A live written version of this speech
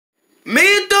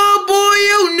Meet the boy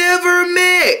you never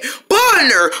met.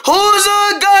 Bonner, who's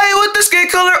a guy with the skin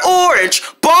color orange?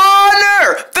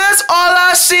 Bonner, that's all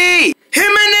I see. Him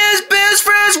and his best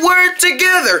friends work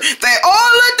together. They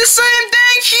all like the same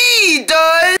thing he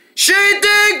does.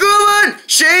 Shady Gruen,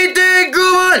 Shady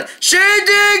Gruen,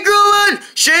 Shady Gruen,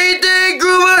 Shady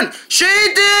Gruen,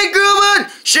 Shady Gruen,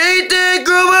 Shady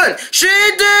Gruen,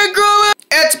 Shady Gruen.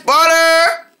 It's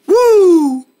Bonner.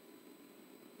 Woo!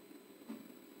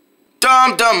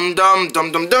 Dum dum dum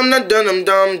dum dum dum dum dum dum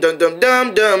dum dum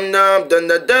dum dum dum dum dum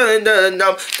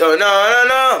dum dum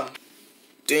dum.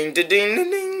 Ding ding ding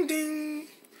ding ding.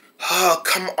 Oh,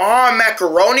 come on,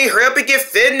 macaroni. Hurry up and get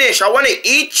finished. I want to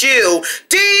eat you.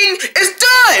 Ding! It's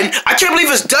done! I can't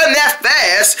believe it's done that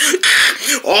fast.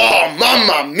 Oh,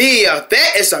 mamma mia.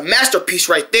 That is a masterpiece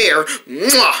right there.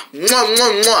 Mwah, mwah,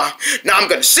 mwah, mwah. Now I'm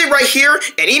going to sit right here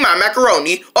and eat my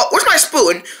macaroni. Oh, where's my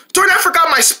spoon? Darn, I forgot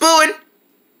my spoon.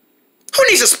 Who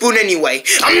needs a spoon anyway?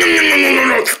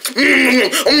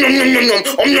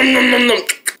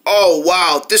 Oh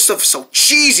wow, this stuff is so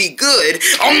cheesy good.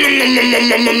 Making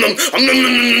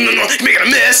a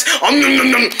mess.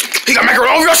 He got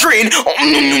macaroni over your screen.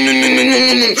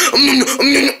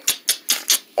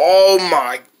 Oh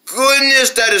my goodness,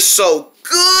 that is so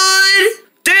good.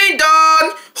 Ding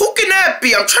dong, who can that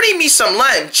be? I'm trying to eat me some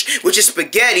lunch, which is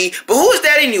spaghetti, but who is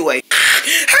that anyway?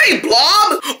 Hey,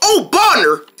 Blob! Oh,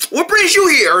 Bonner! What brings you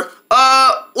here?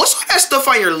 What's all that stuff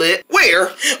on your lip?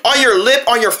 Where? On your lip,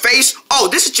 on your face? Oh,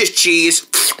 this is just cheese.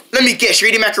 Let me guess, you're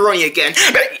eating macaroni again.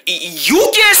 You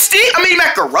guessed it! I'm eating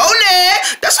macaroni!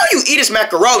 That's how you eat is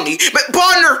macaroni. But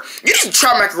Bonner, you need to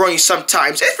try macaroni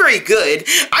sometimes. It's very good.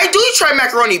 I do try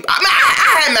macaroni.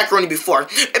 I had macaroni before.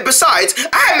 And besides,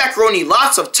 I had macaroni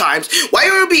lots of times. Why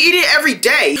you want to be eating it every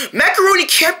day? Macaroni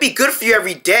can't be good for you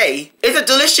every day. It's a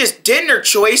delicious dinner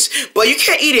choice, but you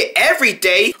can't eat it every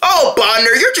day. Oh,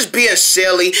 Bonner, you're just being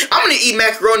silly. I'm gonna eat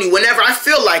macaroni whenever I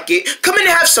feel like it. Come in and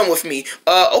have some with me.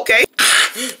 Okay.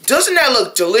 Doesn't that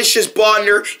look delicious,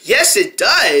 Bonner? Yes, it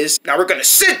does. Now we're gonna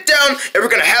sit down and we're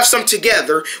gonna have some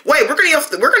together. Wait, we're gonna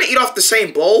eat off the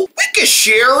same bowl? We can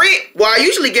share it. Well, I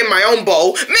usually get my own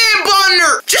bowl. Man,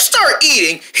 Bonner, just start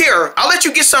eating. Here, I'll let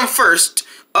you get some first.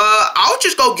 I'll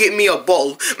just go get me a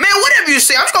bowl. Man, whatever you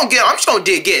say, I'm just gonna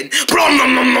dig in. Can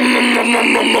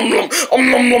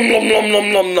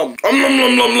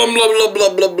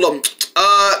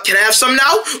I have some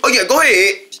now? Oh yeah, go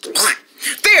ahead.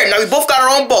 There, now we both got our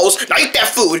own bowls. Now eat that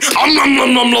food.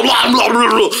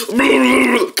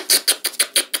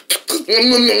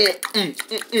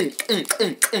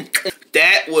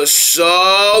 That was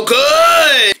so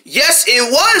good. Yes,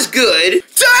 it was good.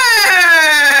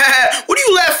 What are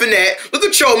you laughing at? Look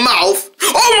at your mouth.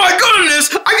 Oh my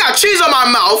goodness, I got cheese on my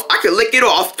mouth. I can lick it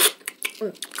off.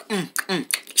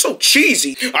 So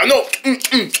cheesy. I know.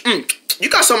 You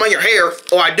got some on your hair.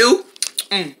 Oh, I do?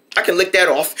 I can lick that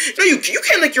off. No, you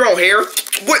can't lick your own hair.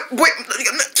 Wait,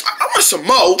 I want some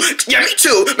more. Yeah, me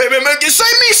too. Save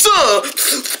me some.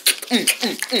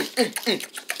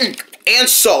 And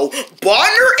so,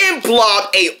 Bonner and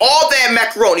Blob ate all that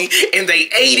macaroni, and they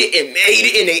ate it, and ate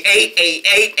it, and they ate. They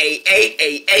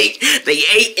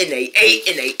ate, and they ate,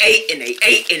 and they ate, and they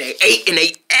ate, and they ate, and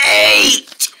they ate.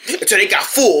 Until they got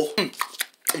full.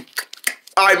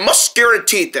 I must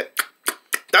guarantee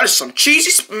that is some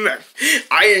cheesy,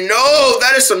 I know,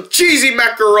 that is some cheesy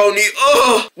macaroni.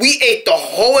 Ugh. We ate the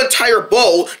whole entire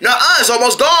bowl. Nuh-uh, it's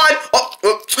almost gone.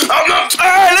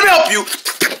 Let me help you.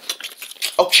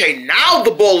 Okay, now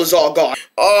the bowl is all gone.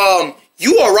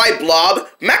 You are right, Blob.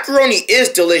 Macaroni is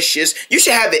delicious. You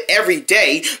should have it every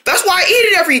day. That's why I eat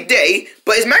it every day.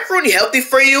 But is macaroni healthy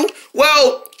for you?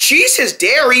 Well, cheese has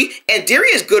dairy, and dairy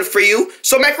is good for you.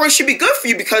 So macaroni should be good for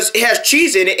you because it has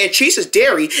cheese in it, and cheese is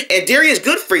dairy, and dairy is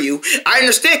good for you. I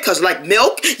understand, because like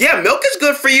milk, yeah, milk is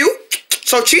good for you.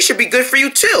 So cheese should be good for you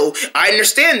too. I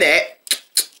understand that.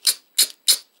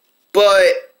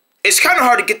 But it's kind of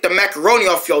hard to get the macaroni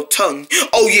off your tongue.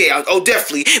 Oh yeah, oh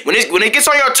definitely. When it gets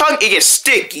on your tongue, it gets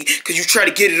sticky because you try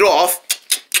to get it off.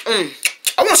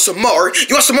 I want some more.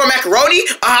 You want some more macaroni?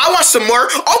 I want some more.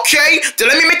 Okay, then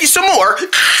let me make you some more.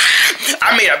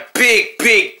 I made a big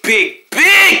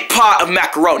pot of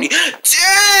macaroni.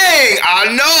 Dang, I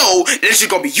know. This is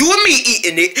gonna be you and me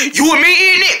eating it. You and me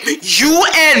eating it. You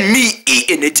and me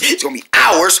eating it. It's gonna be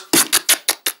ours.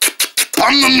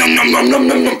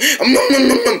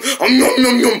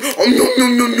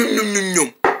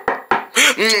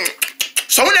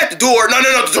 Someone at the door. No.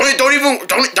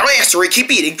 Don't answer it. Keep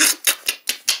eating.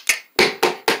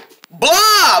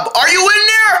 Blob, are you in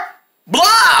there?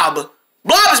 Blob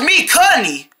is me,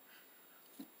 Cudney.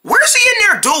 Where's he in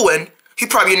there doing? He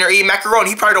probably in there eating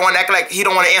macaroni. He probably don't want to act like he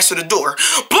don't want to answer the door.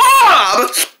 Blob!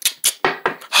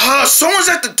 Someone's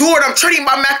at the door and I'm trading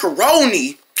my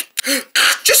macaroni.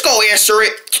 Just go answer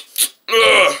it.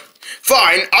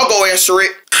 Fine, I'll go answer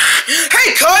it.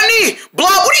 Hey, Connie!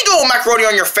 Blob, what are you doing with macaroni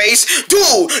on your face?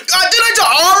 Dude, didn't I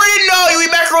already know you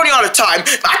eat macaroni all the time?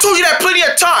 I told you that plenty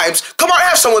of times. Come on,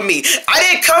 have some with me. I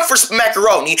didn't come for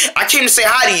macaroni. I came to say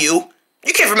hi to you.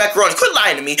 You came for macaroni. Quit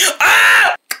lying to me.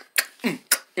 Ah!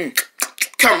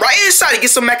 Come right inside and get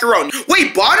some macaroni.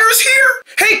 Wait, Bonner's here?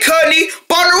 Hey, Cudney.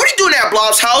 Bonner, what are you doing at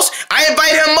Blob's house? I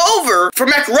invited him over for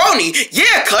macaroni.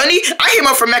 Yeah, Cudney, I hit him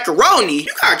up for macaroni.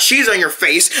 You got cheese on your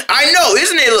face. I know,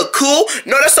 isn't it look cool?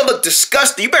 No, that stuff look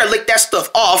disgusting. You better lick that stuff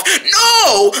off.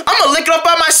 No, I'm gonna lick it off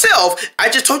by myself. I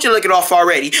just told you to lick it off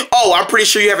already. Oh, I'm pretty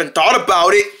sure you haven't thought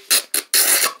about it.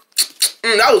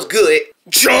 That was good.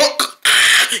 Junk.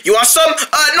 You want some?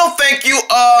 No, thank you.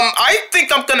 I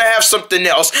think I'm gonna have something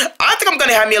else. I think I'm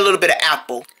gonna have me a little bit of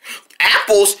apple.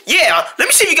 Apples? Yeah. Let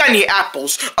me see if you got any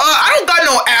apples. I don't got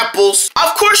no apples.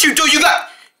 Of course you do. You got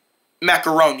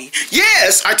macaroni.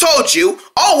 Yes, I told you.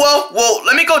 Oh, well,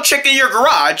 let me go check in your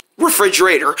garage.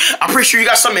 Refrigerator. I'm pretty sure you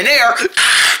got some in there.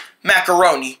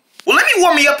 Macaroni. Well, let me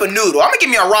warm me up a noodle. I'm gonna give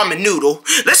me a ramen noodle.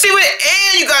 Let's see what,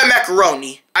 and you got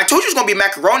macaroni. I told you it's gonna be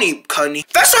macaroni, Cudney.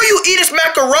 That's all you eat is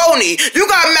macaroni. You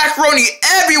got macaroni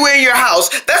everywhere in your house.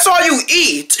 That's all you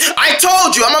eat. I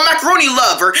told you, I'm a macaroni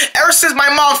lover. Ever since my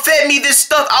mom fed me this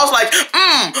stuff, I was like,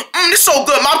 this is so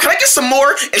good. Mom, can I get some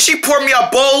more? And she poured me a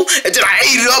bowl, and then I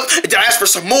ate it up, and then I asked for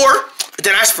some more.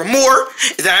 Then I asked for more,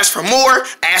 then I asked for more,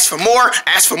 I asked for more,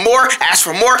 asked for more, asked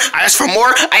for more, I asked for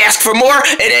more, I asked for more,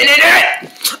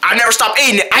 and I never stopped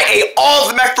eating it. I ate all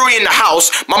the macaroni in the house.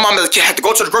 My mom had to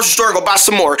go to the grocery store and go buy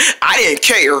some more. I didn't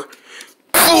care.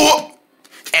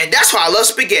 And that's why I love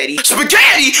spaghetti.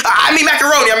 Spaghetti? I mean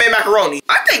macaroni, I made macaroni.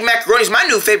 I think macaroni is my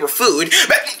new favorite food.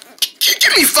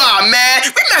 Give me 5, man.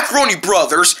 We macaroni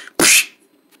brothers.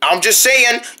 I'm just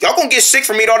saying, y'all gonna get sick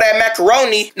from eating all that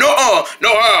macaroni. No,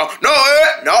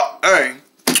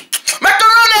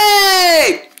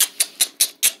 macaroni!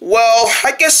 Well,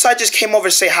 I guess I just came over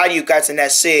to say hi to you guys and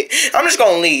that's it. I'm just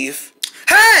gonna leave.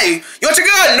 Hey, you want to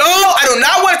go? No, I do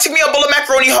not want to take me a bowl of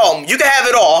macaroni home. You can have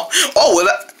it all. Oh, well,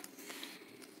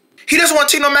 he doesn't want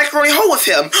to take no macaroni home with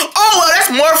him. Oh, well,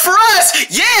 that's more for us.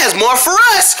 Yes, more for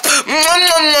us.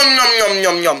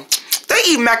 They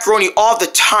eat macaroni all the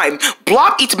time.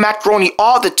 Blob eats macaroni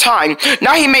all the time.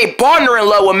 Now he made Bonner in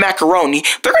love with macaroni.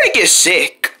 They're gonna get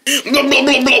sick.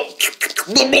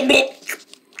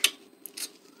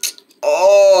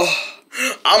 Oh,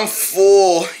 I'm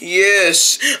full.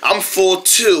 Yes, I'm full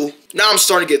too. Now I'm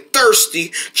starting to get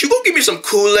thirsty. You go get me some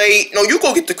Kool-Aid. No, you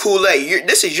go get the Kool-Aid.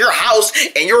 This is your house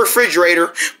and your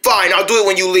refrigerator. Fine, I'll do it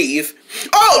when you leave.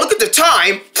 Oh, look at the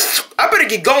time. I better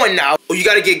get going now. Oh, you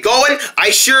gotta get going? I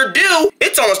sure do.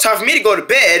 It's almost time for me to go to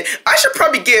bed. I should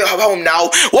probably get home now.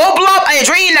 Well, Blob, I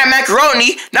enjoy eating that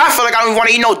macaroni. Now I feel like I don't want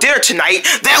to eat no dinner tonight.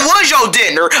 That was your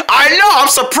dinner. I know, I'm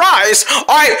surprised.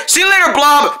 All right, see you later,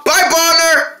 Blob. Bye,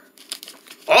 Bonner.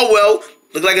 Oh, well.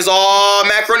 Look like it's all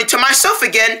macaroni to myself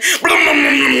again. I'm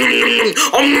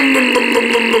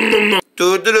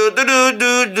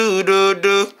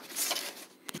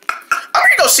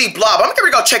gonna go see Blob. I'm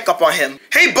gonna go check up on him.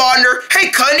 Hey, Bonner. Hey,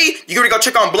 Cudney. You gonna go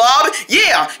check on Blob?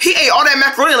 Yeah, he ate all that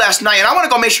macaroni last night, and I wanna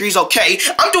go make sure he's okay.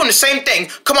 I'm doing the same thing.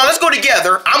 Come on, let's go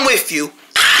together. I'm with you.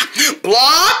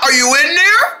 Blob, are you in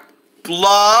there?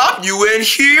 Blob, you in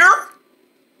here?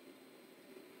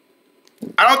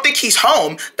 I don't think he's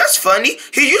home. That's funny.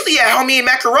 He's usually at home eating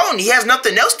macaroni. He has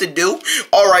nothing else to do.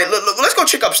 All right, look, let's go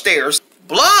check upstairs.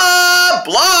 Blob!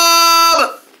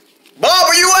 Blob! Blob,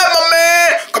 where you at, my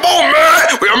man? Come on,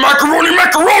 man. We have macaroni.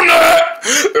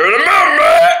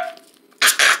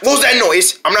 What was that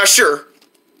noise? I'm not sure.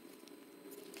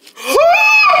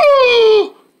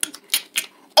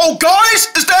 Oh, guys,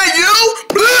 is that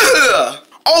you? Bleh.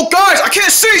 Oh, guys, I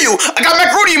can't see you. I got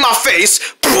macaroni in my face.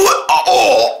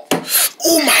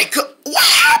 Oh my God, what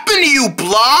happened to you,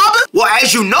 Blob? Well,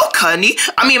 as you know, Cudney,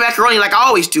 I made macaroni like I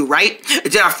always do, right?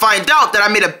 And then I find out that I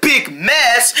made a big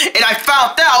mess, and I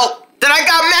found out that I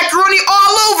got macaroni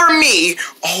all over me.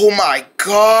 Oh my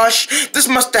gosh, this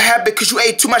must have happened because you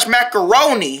ate too much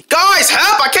macaroni. Guys,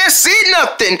 help, I can't see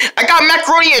nothing. I got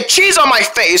macaroni and cheese on my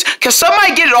face. Can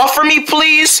somebody get it off for me,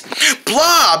 please?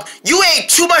 Blob, you ate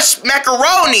too much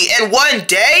macaroni in one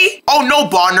day? Oh no,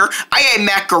 Bonner, I ate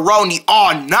macaroni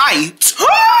all night.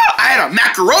 I had a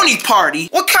macaroni party.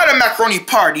 What kind of macaroni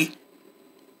party?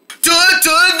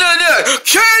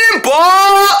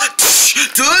 Cannonball!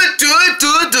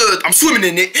 I'm swimming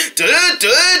in it.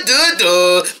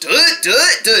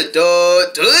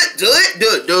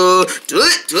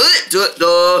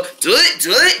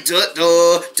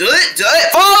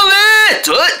 Fall in.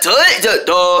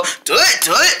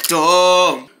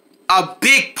 A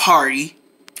big party.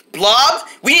 Blob,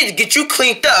 we need to get you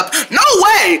cleaned up. No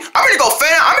way! I'm gonna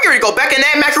go back in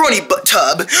that macaroni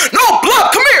tub. No,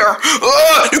 Blob, come here!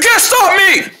 You can't stop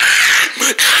me!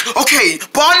 Okay,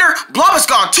 Bonner, Blob has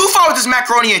gone too far with this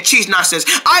macaroni and cheese nonsense.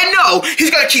 I know, he's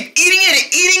gonna keep eating it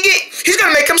and eating it. He's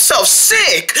gonna make himself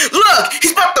sick. Look,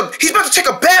 he's about to take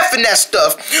a bath in that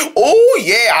stuff. Oh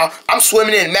yeah, I'm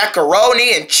swimming in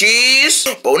macaroni and cheese.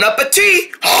 Bon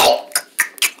appetit. Oh,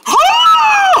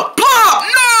 Blob,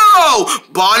 no!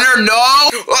 Bonner, no!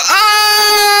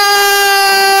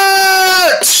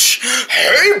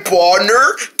 Hey,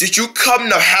 Bonner, did you come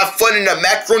to have fun in the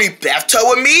macaroni bathtub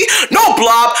with me? No,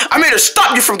 Blob, I'm here to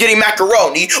stop you from getting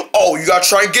macaroni. Oh, you gotta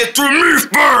try and get through me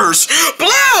first.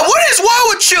 Blob, what is wrong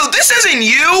with you? This isn't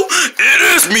you. It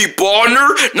is me,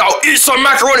 Bonner. Now eat some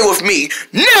macaroni with me.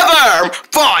 Never!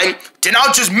 Fine. Then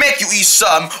I'll just make you eat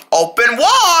some. Open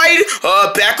wide.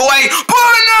 Back away.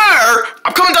 Bonner!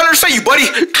 I'm coming down there to say you, buddy.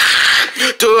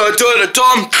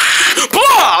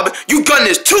 Blob, you gone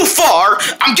this too far.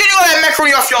 I'm getting all that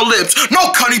macaroni off your lips.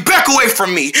 No, Cunny, back away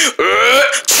from me.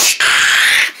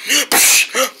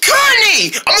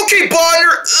 Cunny! I'm okay,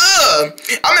 Bonner.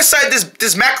 I'm inside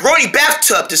this macaroni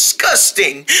bathtub.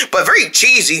 Disgusting, but very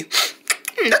cheesy.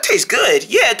 That tastes good.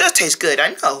 Yeah, it does taste good,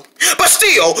 I know. But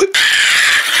still,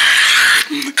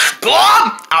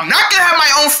 Blob, I'm not gonna have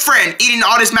my own friend eating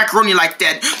all this macaroni like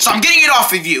that, so I'm getting it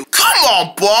off of you. Come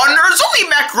on, Bonner, it's only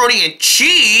macaroni and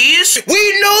cheese.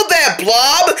 We know that,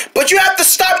 Blob, but you have to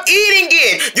stop eating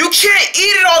it. You can't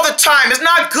eat it all the time. It's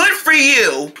not good for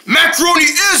you. Macaroni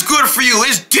is good for you.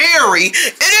 It's dairy.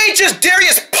 It ain't just dairy,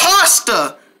 it's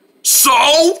pasta. So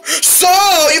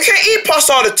you can't eat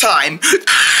pasta all the time.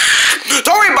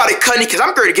 Don't worry about it, Cunny, because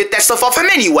I'm going to get that stuff off him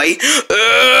anyway.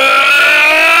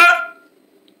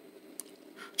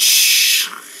 Shh.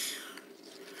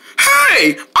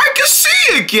 Hey, I can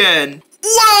see again.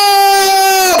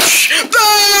 Whoa!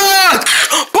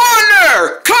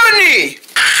 Bonner! Cunny!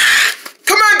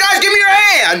 Come on, guys, give me your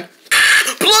hand.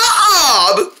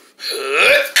 Blob!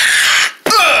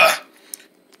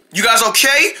 You guys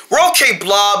okay? We're okay,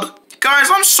 Blob. Guys,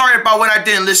 I'm sorry about when I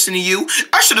didn't listen to you.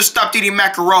 I should have stopped eating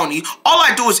macaroni. All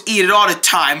I do is eat it all the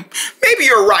time. Maybe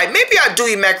you're right. Maybe I do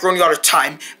eat macaroni all the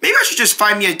time. Maybe I should just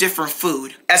find me a different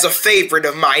food as a favorite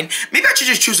of mine. Maybe I should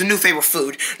just choose a new favorite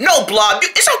food. No, Blob,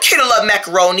 it's okay to love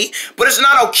macaroni, but it's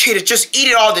not okay to just eat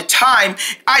it all the time.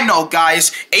 I know,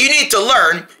 guys, and you need to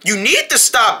learn. You need to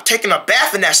stop taking a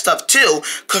bath in that stuff, too,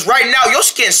 because right now your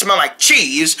skin smells like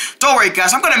cheese. Don't worry,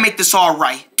 guys, I'm going to make this all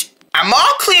right. I'm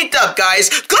all cleaned up, guys.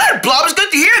 Good, Blob. It's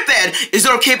good to hear that. Is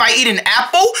it okay if I eat an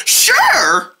apple?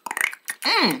 Sure.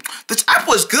 This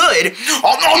apple is good.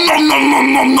 Oh,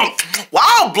 no.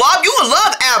 Wow, Blob, you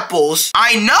love apples.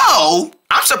 I know.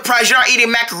 I'm surprised you're not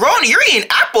eating macaroni. You're eating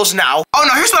apples now. Oh,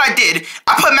 no, here's what I did.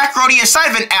 I put macaroni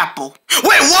inside of an apple.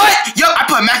 Wait, what? Yup, I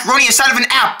put macaroni inside of an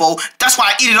apple. That's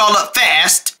why I eat it all up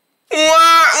fast.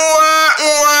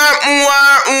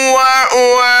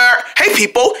 Hey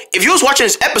people, if you was watching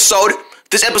this episode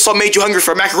made you hungry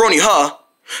for macaroni, huh?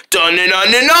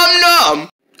 Dun-dun-dun-dun-dum-dum.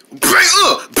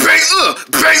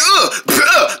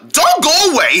 Don't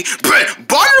go away.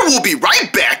 Bonner will be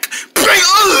right back.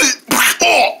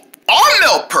 On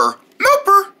Melper.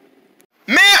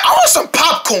 Man, I want some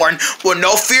popcorn. Well,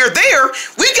 no fear there.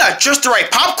 We got just the right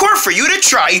popcorn for you to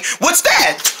try. What's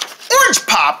that? Orange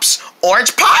Pops.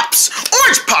 Orange Pops?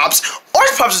 Orange Pops!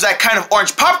 Orange Pops is that kind of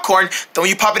orange popcorn that when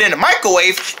you pop it in the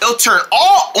microwave, it'll turn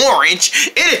all orange.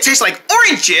 It'll taste like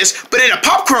oranges, but in a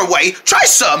popcorn way. Try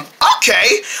some.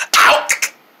 Okay. Ow!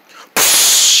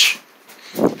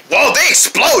 Whoa, they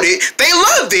exploded. They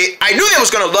loved it. I knew they was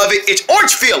gonna love it. It's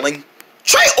orange feeling.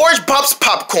 Try Orange Pops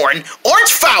popcorn.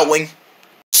 Orange fouling.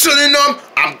 Synonym,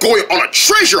 I'm going on a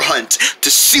treasure hunt to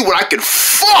see what I can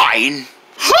find.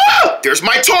 Ha! There's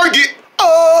my target.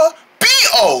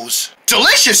 B.O.'s.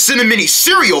 Delicious cinnamony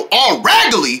cereal, all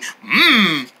raggedy.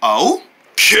 Oh?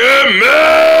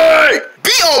 Kimmy!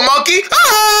 B.O. monkey!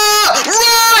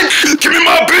 Run! Give me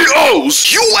my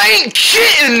B.O.'s! You ain't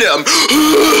getting them!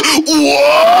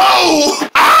 Whoa!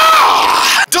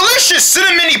 Delicious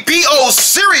cinnamony B.O.'s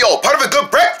cereal, part of a good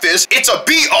breakfast. It's a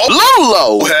B.O.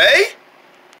 Lolo! Hey?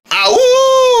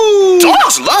 Ow!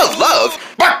 Dogs love love.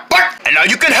 Bark, bark. And now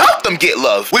you can help them get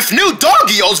love with new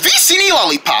Doggy-O's Vicini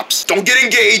lollipops. Don't get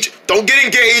engaged.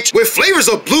 With flavors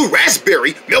of blue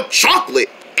raspberry, milk chocolate,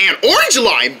 and orange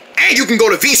lime. And you can go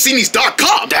to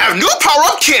vcinies.com to have new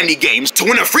power-up candy games to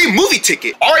win a free movie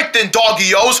ticket. Alright then,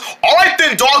 doggy-os. Alright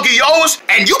then, doggy-os.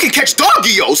 And you can catch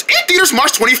doggy-os in theaters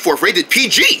March 24th, rated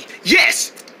PG.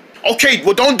 Yes. Okay,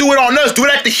 well don't do it on us, do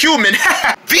it at the human.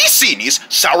 vcinies,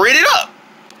 sour it up.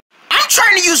 I'm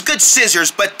trying to use good scissors,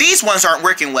 but these ones aren't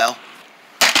working well.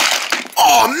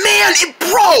 Oh man, it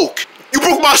broke! You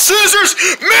broke my scissors?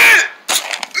 Man,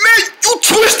 you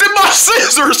twisted my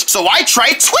scissors! So I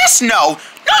tried Twist No.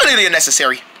 Not really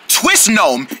unnecessary. Twist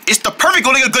Gnome is the perfect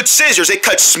holding of good scissors. It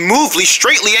cuts smoothly,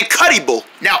 straightly, and cuttable.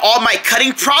 Now all my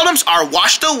cutting problems are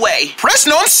washed away. Press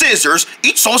Gnome scissors,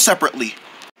 each sold separately.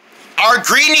 Our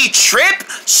greenie trip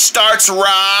starts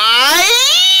right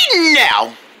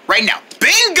now. Right now.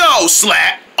 Bingo,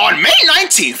 Slap! On May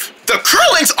 19th, the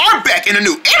Curlings are back in a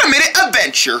new animated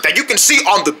adventure that you can see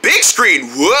on the big screen.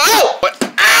 Whoa! But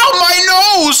ow, my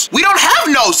nose! We don't have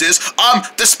noses.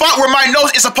 The spot where my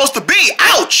nose is supposed to be.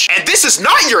 Ouch! And this is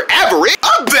not your average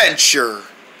adventure.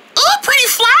 Oh, pretty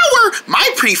flower! My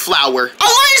pretty flower.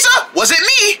 Eliza, was it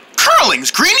me?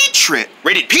 Curling's Greenie Trip.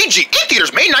 Rated PG in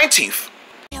theaters May 19th.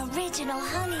 Original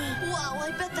honey. Wow,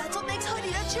 I bet that's what makes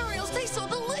Honey Nut Cheerios taste so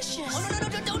delicious.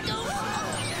 Oh, no.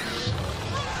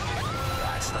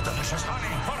 That's the delicious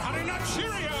honey for Honey Nut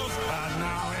Cheerios. And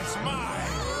now it's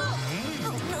mine.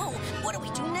 Oh, no. What do we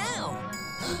do now?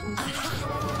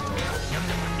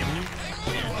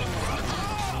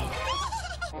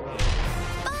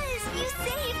 Buzz, you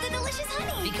saved the delicious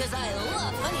honey. Because I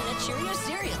love Honey Nut Cheerios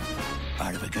cereal.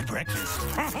 Part of a good breakfast.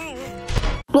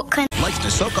 What kind? Likes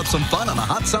to soak up some fun on a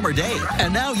hot summer day.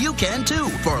 And now you can too.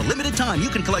 For a limited time, you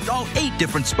can collect all 8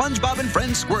 different SpongeBob and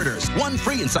Friends squirters. One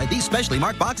free inside these specially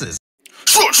marked boxes.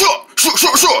 Sure.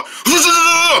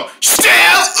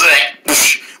 Stab!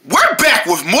 We're back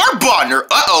with more Bonner.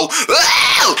 Uh-oh.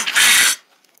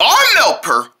 Our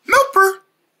Melper.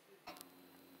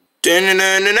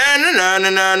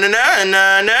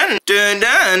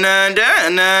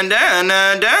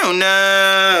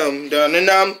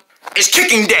 It's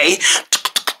kicking day.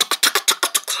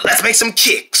 Let's make some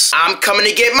kicks. I'm coming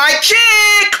to get my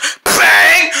kick.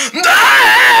 Bang!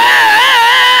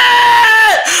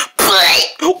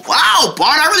 Wow,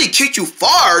 Bon, I really kicked you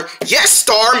far. Yes,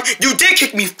 Storm, you did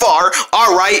kick me far.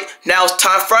 All right, now it's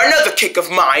time for another kick of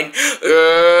mine.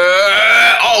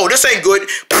 Oh, this ain't good.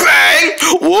 Bang!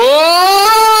 Whoa!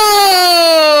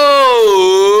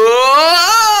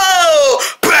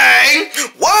 Bang!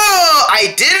 Whoa!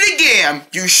 I did it again.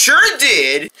 You sure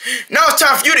did. Now it's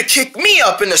time for you to kick me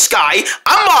up in the sky.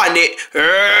 I'm on it.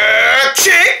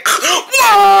 Kick!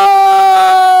 Whoa!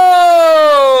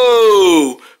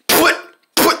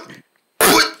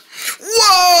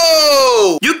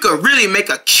 Whoa! You could really make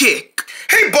a kick.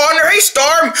 Hey, Bonner, hey,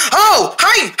 Storm. Oh,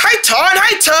 hi,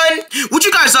 Ton. What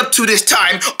you guys up to this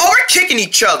time? Oh, we're kicking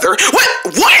each other. What?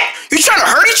 You trying to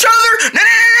hurt each other?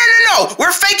 No.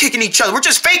 We're fake kicking each other. We're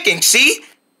just faking, see?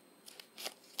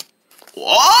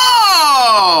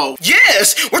 Whoa!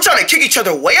 Yes, we're trying to kick each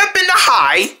other way up in the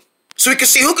high so we can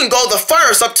see who can go the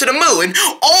furthest up to the moon.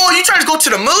 Oh, you trying to go to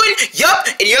the moon? Yup,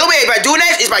 and the only way by doing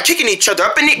that is by kicking each other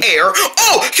up in the air.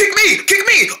 Oh, kick me!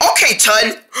 Okay,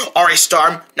 Ton. All right,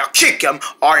 Storm, now kick him.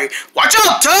 All right, watch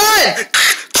out, Ton!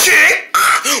 Kick!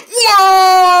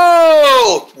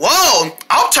 Whoa!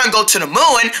 I'll Ton go to the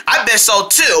moon. I bet so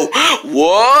too.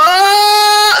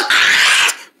 What?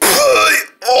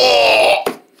 Oh!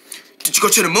 Did you go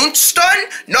to the moon, Stun?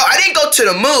 No, I didn't go to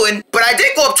the moon, but I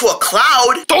did go up to a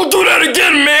cloud. Don't do that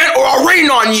again, man, or I'll rain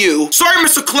on you. Sorry,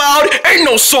 Mr. Cloud. Ain't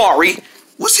no sorry.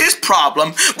 What's his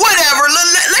problem? Whatever,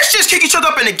 let's just kick each other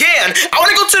up in again. I want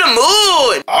to go to the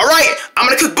moon. All right, I'm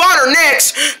going to kick Bonner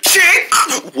next. Kick.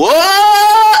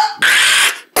 What?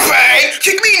 Bang.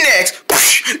 Kick me next.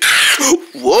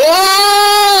 Whoa.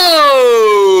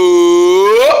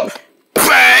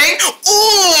 Bang.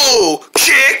 Ooh.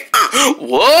 Kick.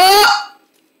 What?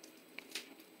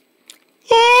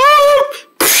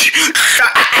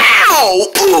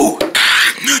 Ow! Ooh!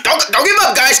 Don't give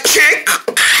up, guys. Kick!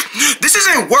 This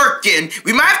isn't working.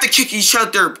 We might have to kick each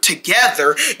other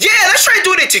together. Yeah, let's try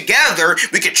doing it together.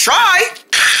 We could try.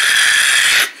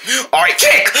 All right,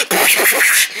 kick!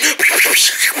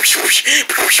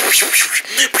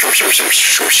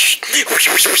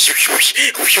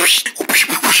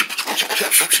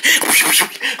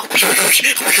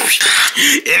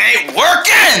 It ain't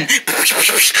working!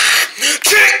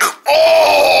 Kick!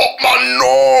 Oh, my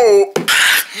nose!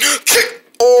 Kick!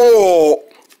 Oh!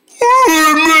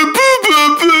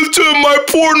 To my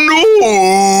poor nose!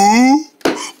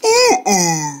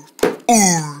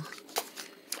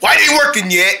 Why it ain't working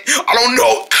yet? I don't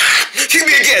know. Kick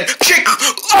me again. Kick.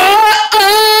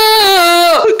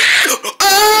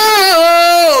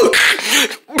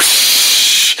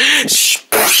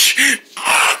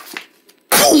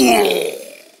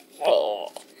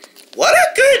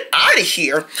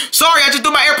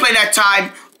 that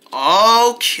time.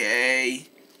 Okay.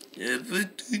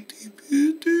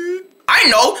 I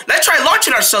know. Let's try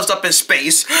launching ourselves up in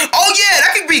space. Oh yeah,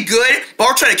 that could be good. But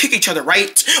we're trying to kick each other,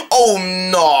 right? Oh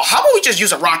no. How about we just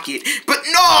use a rocket? But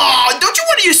no, don't you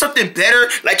want to use something better,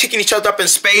 like kicking each other up in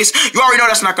space? You already know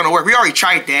that's not gonna work. We already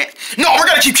tried that. No, we're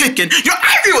gonna keep kicking. You know,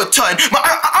 I agree with Tun.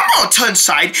 I'm on Tun's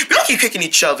side. We don't keep kicking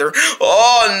each other.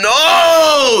 Oh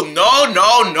no, no,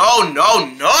 no, no, no,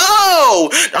 no.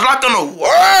 That's not gonna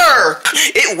work.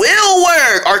 It will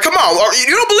work. All right, come on.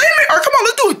 You don't believe me? All right, come on.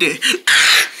 Let's do it then.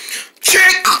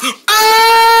 Kick!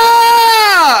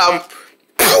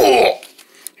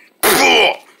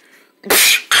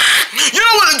 You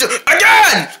know what to do?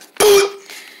 Again!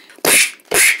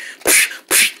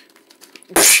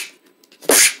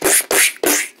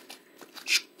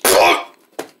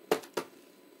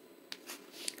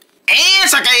 And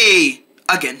Sake!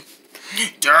 Again.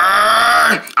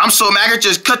 Darn! I'm so mad I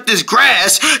just cut this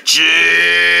grass.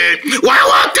 Why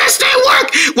won't this thing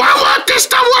work? Why won't this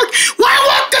stuff work? Why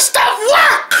won't this stuff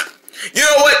work? You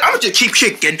know what? I'm gonna just keep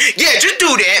kicking. Yeah, just do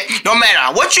that. No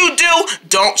matter what you do,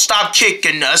 don't stop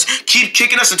kicking us. Keep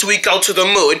kicking us until we go to the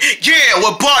moon. Yeah,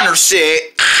 what Bonner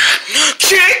said.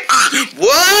 Kick!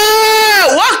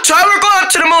 Whoa! What time we're going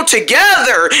to the moon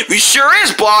together? We sure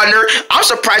is, Bonner. I'm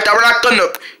surprised that we're not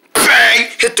gonna bang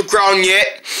hit the ground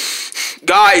yet.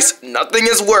 Guys, nothing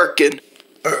is working.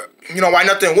 You know why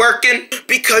nothing working?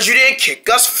 Because you didn't kick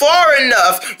us far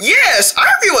enough. Yes, I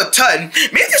agree with Tun.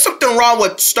 Maybe there's something wrong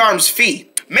with Storm's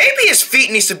feet. Maybe his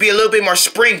feet needs to be a little bit more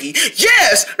springy.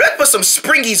 Yes, let's put some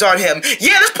springies on him.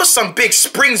 Yeah, let's put some big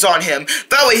springs on him.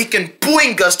 That way he can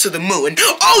boing us to the moon.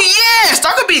 Oh yes,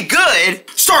 that could be good.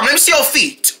 Storm, let me see your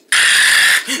feet.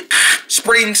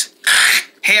 Springs,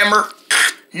 hammer,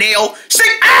 nail,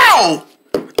 stick. Ow!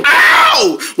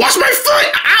 Ow! Watch my foot!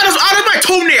 Out of my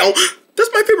toenail! That's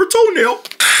my favorite toenail.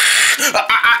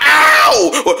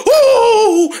 Ow!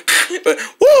 Whoa!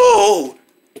 Whoa!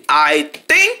 I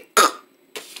think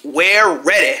we're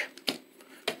ready.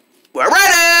 We're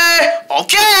ready!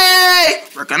 Okay!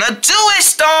 We're gonna do it,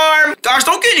 Storm! Guys,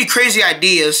 don't get any crazy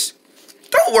ideas.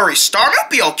 Don't worry, Storm, it'll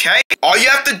be okay. All you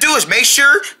have to do is make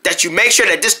sure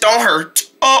that this don't hurt.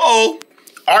 Uh-oh.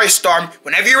 Alright, Storm,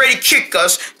 whenever you're ready to kick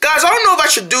us. Guys, I don't know if I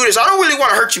should do this. I don't really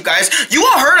want to hurt you guys. You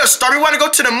won't hurt us, Storm. We want to go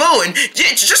to the moon.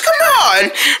 Yeah, just come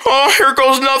on. Oh, here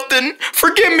goes nothing.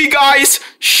 Forgive me, guys.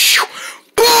 Shoo.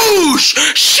 Boosh!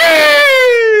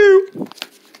 Shoo!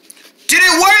 Did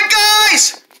it work,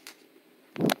 guys?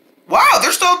 Wow,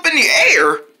 they're still up in the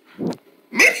air.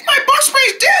 Maybe my bug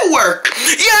sprays did work.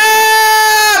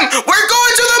 Yeah! We're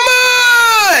going to the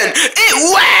moon! It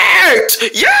worked!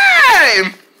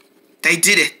 Yay! They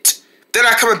did it. They're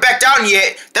not coming back down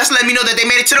yet. That's letting me know that they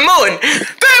made it to the moon. They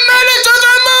made it to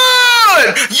the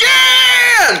moon!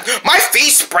 Yeah! My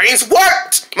feet sprains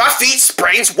worked. My feet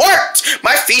sprains worked.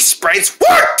 My feet sprains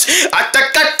worked.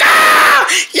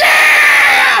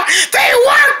 Yeah! They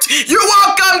worked! You're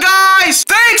welcome, guys!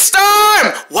 Thanks,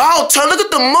 Storm! Wow, Tun, look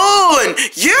at the moon!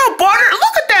 Yeah, Bonner,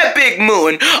 look at that big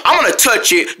moon. I'm gonna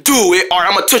touch it. Do it. Alright,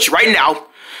 I'm gonna touch it right now.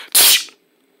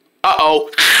 Uh-oh.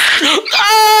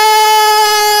 Ah!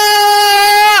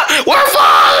 We're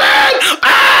falling!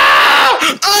 Ah!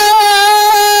 Ah!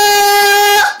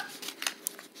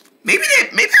 Maybe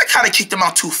I kind of kicked them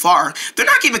out too far. They're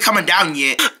not even coming down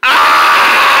yet. Ah!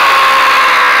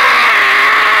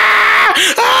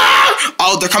 Ah!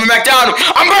 Oh, they're coming back down.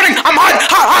 I'm burning. I'm hot.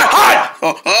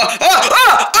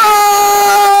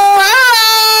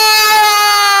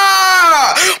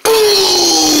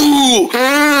 Boo!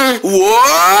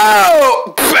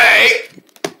 Whoa! Bang!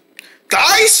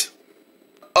 Guys?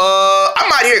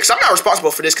 I'm out of here because I'm not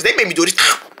responsible for this because they made me do this.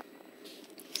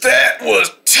 That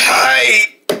was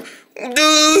tight.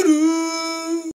 Dude.